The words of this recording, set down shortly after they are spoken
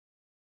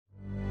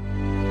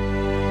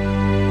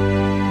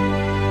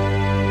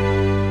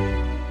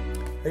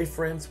Hey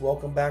friends,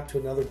 welcome back to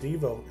another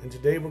Devo, and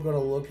today we're going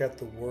to look at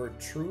the word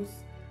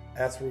truth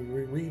as we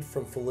read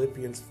from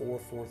Philippians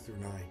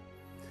 4:4-9.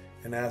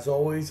 And as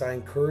always, I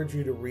encourage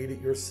you to read it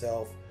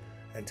yourself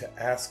and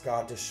to ask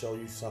God to show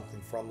you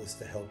something from this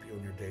to help you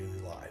in your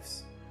daily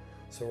lives.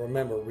 So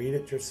remember, read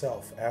it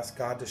yourself. Ask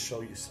God to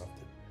show you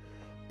something.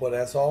 But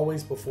as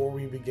always, before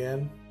we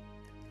begin,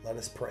 let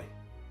us pray.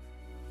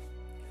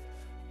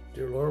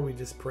 Dear Lord, we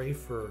just pray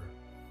for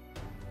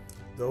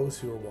those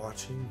who are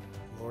watching,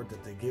 Lord,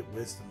 that they get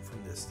wisdom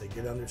from this, they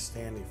get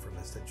understanding from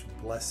this, that you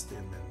bless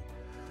them and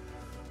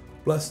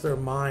bless their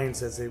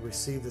minds as they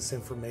receive this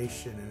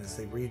information and as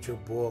they read your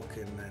book,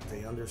 and that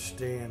they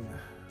understand,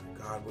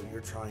 God, what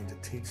you're trying to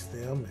teach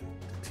them and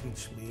to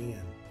teach me.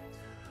 And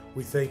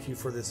we thank you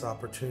for this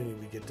opportunity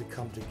we get to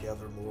come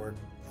together, Lord,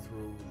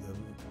 through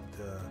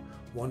the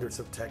wonders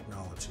of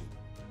technology.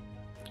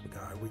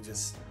 God, we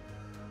just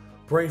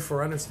pray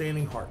for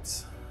understanding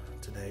hearts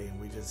today, and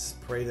we just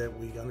pray that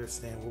we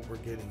understand what we're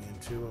getting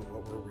into and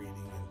what we're reading.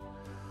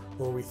 And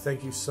Lord, we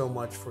thank you so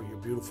much for your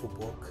beautiful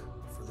book,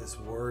 for this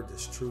word,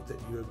 this truth that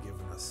you have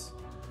given us.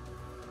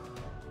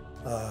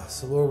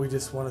 So Lord, we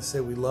just want to say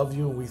we love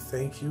you and we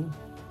thank you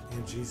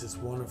in Jesus'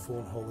 wonderful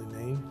and holy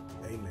name.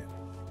 Amen.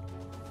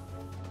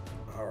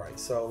 All right,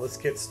 so let's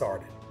get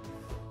started.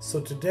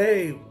 So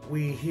today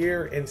we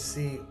hear and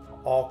see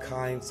all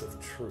kinds of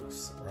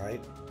truths,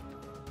 right?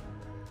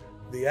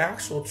 The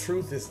actual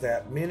truth is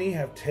that many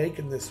have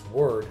taken this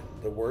word,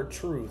 the word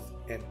truth,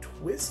 and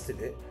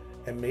twisted it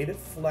and made it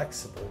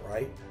flexible,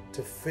 right,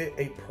 to fit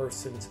a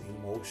person's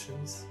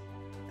emotions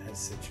and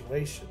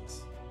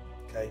situations.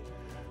 Okay?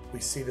 We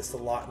see this a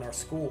lot in our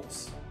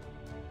schools.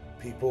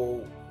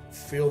 People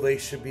feel they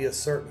should be a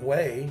certain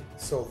way,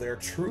 so their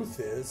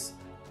truth is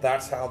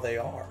that's how they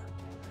are.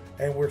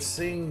 And we're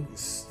seeing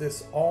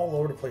this all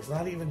over the place,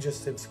 not even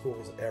just in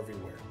schools,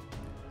 everywhere.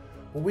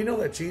 Well, we know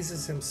that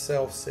Jesus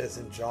himself says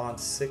in John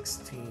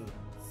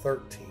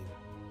 16:13,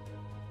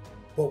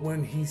 but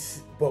when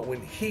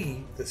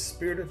he, the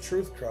Spirit of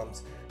truth,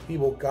 comes, he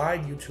will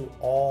guide you to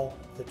all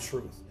the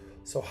truth.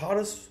 So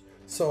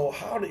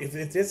if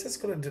this is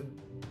going to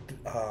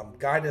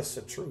guide us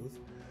to truth,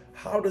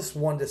 how does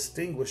one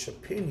distinguish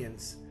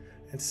opinions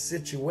and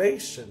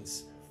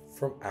situations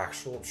from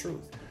actual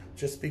truth?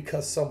 Just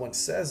because someone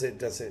says it,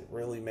 does it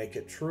really make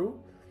it true?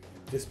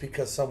 Just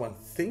because someone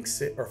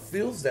thinks it or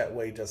feels that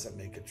way doesn't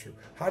make it true.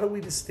 How do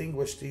we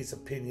distinguish these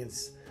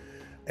opinions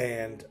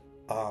and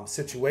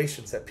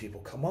situations that people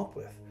come up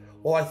with?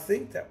 Well, I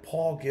think that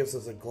Paul gives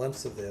us a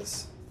glimpse of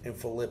this in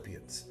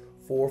Philippians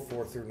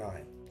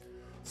 4:4-9.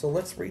 So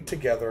let's read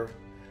together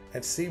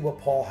and see what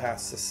Paul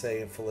has to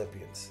say in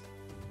Philippians.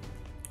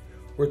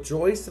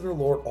 Rejoice in the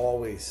Lord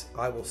always.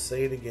 I will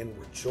say it again,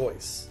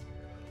 rejoice.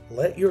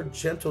 Let your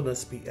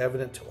gentleness be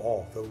evident to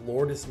all. The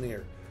Lord is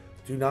near.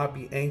 Do not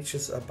be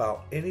anxious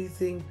about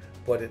anything,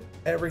 but in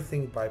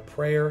everything by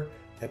prayer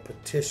and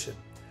petition.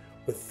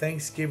 With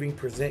thanksgiving,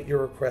 present your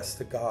requests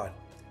to God,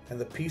 and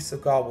the peace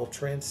of God will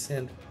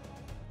transcend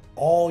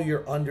all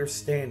your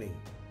understanding,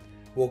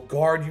 will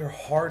guard your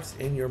hearts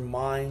and your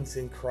minds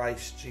in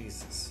Christ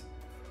Jesus.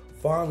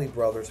 Finally,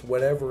 brothers,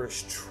 whatever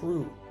is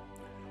true,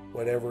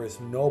 whatever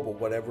is noble,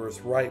 whatever is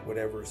right,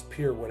 whatever is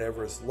pure,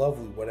 whatever is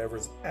lovely, whatever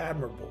is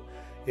admirable,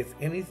 if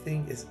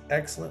anything is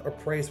excellent or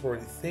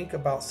praiseworthy, think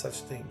about such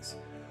things.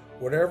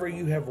 Whatever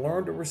you have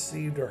learned or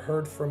received or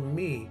heard from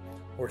me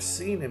or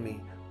seen in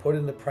me, put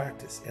into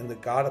practice, and the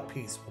God of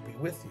peace will be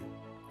with you.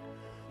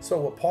 So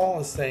what Paul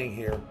is saying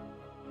here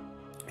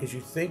is you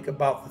think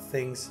about the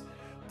things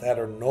that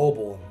are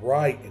noble and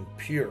right and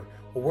pure.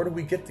 Well, where do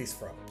we get these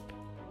from?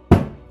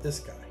 This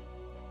guy,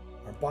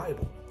 our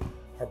Bible.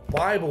 Our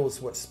Bible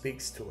is what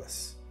speaks to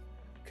us,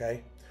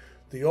 okay?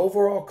 The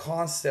overall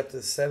concept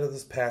is said of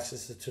this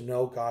passage is to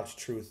know God's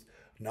truth,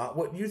 not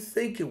what you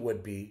think it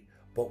would be,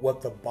 but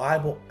what the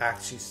Bible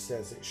actually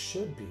says it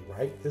should be,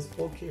 right? This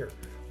book here.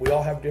 We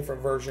all have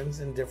different versions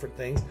and different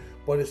things,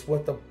 but it's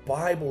what the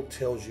Bible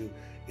tells you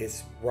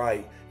is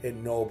right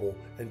and noble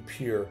and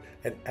pure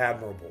and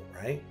admirable,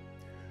 right?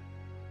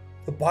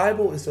 The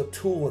Bible is a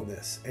tool in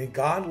this, and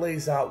God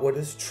lays out what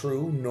is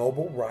true,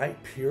 noble, right,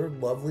 pure,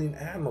 lovely, and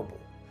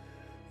admirable.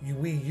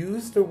 We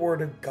use the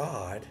Word of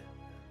God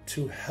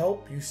to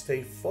help you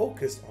stay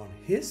focused on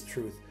His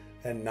truth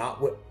and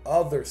not what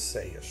others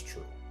say is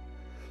true.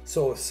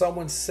 So if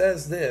someone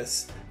says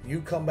this, you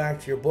come back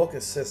to your book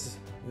and says,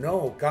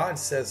 no, God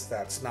says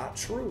that's not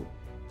true.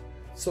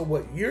 So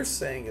what you're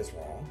saying is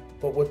wrong,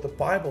 but what the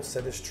Bible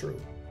said is true.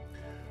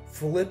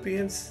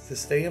 Philippians, to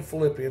stay in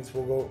Philippians,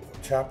 we'll go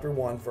chapter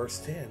 1, verse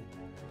 10.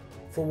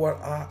 For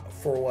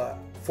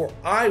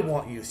I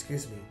want you,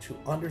 to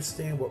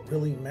understand what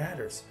really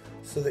matters,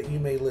 so that you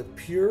may live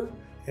pure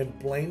and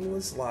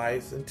blameless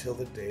lives until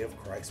the day of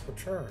Christ's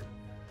return.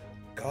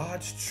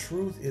 God's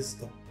truth is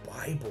the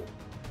Bible.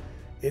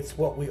 It's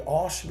what we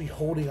all should be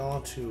holding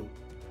on to,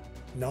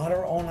 not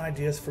our own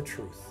ideas for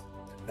truth,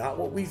 not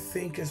what we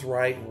think is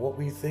right and what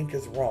we think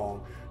is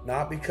wrong,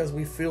 not because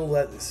we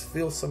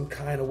feel some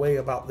kind of way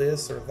about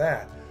this or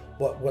that,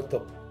 but what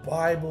the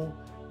Bible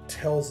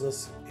tells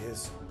us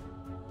is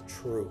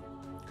true.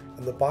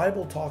 And the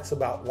Bible talks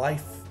about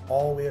life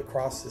all the way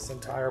across this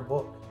entire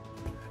book.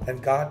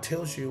 And God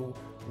tells you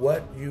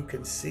what you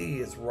can see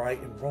is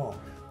right and wrong.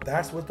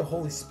 That's what the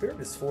Holy Spirit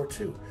is for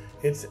too.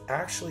 It's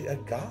actually a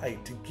guide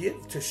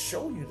to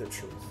show you the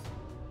truth.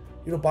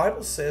 You know, the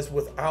Bible says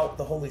without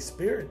the Holy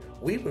Spirit,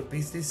 we would be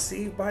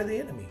deceived by the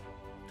enemy.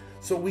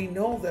 So we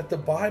know that the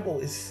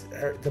Bible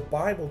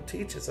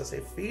teaches us,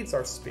 it feeds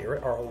our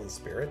spirit, our Holy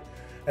Spirit,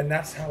 and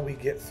that's how we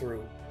get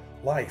through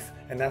life.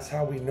 And that's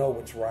how we know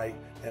what's right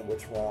and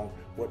what's wrong,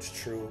 what's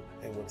true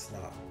and what's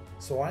not.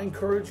 So I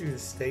encourage you to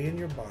stay in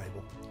your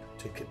Bible,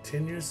 to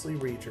continuously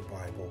read your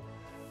Bible,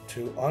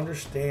 to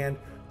understand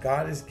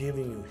God is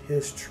giving you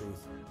His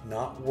truth,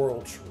 not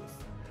world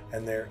truth.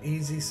 And they're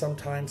easy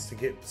sometimes to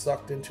get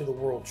sucked into the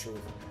world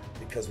truth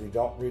because we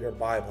don't read our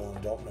Bible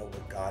and don't know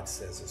what God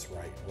says is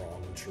right,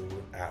 wrong, and true,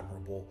 and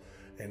admirable,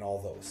 and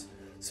all those.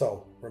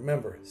 So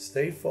remember,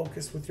 stay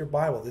focused with your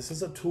Bible. This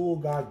is a tool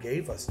God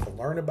gave us to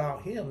learn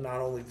about Him,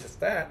 not only just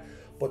that,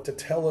 but to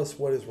tell us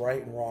what is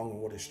right and wrong and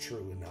what is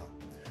true and not.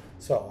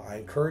 So I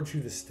encourage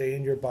you to stay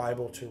in your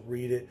Bible, to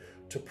read it,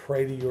 to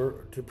pray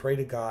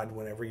to God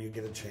whenever you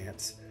get a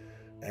chance,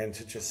 and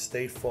to just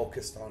stay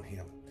focused on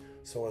Him.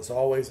 So as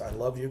always, I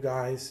love you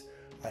guys.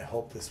 I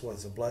hope this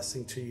was a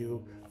blessing to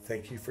you.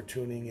 Thank you for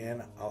tuning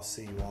in. I'll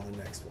see you on the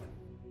next one.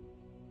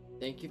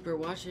 Thank you for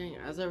watching.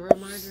 As a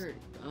reminder,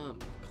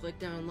 click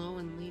down low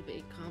and leave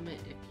a comment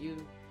if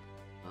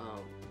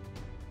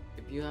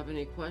you have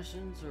any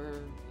questions,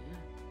 or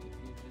if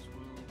you just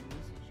want to leave a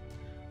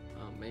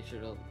message. Make sure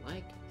to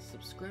like,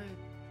 subscribe,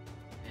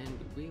 and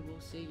we will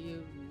see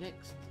you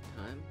next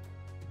time.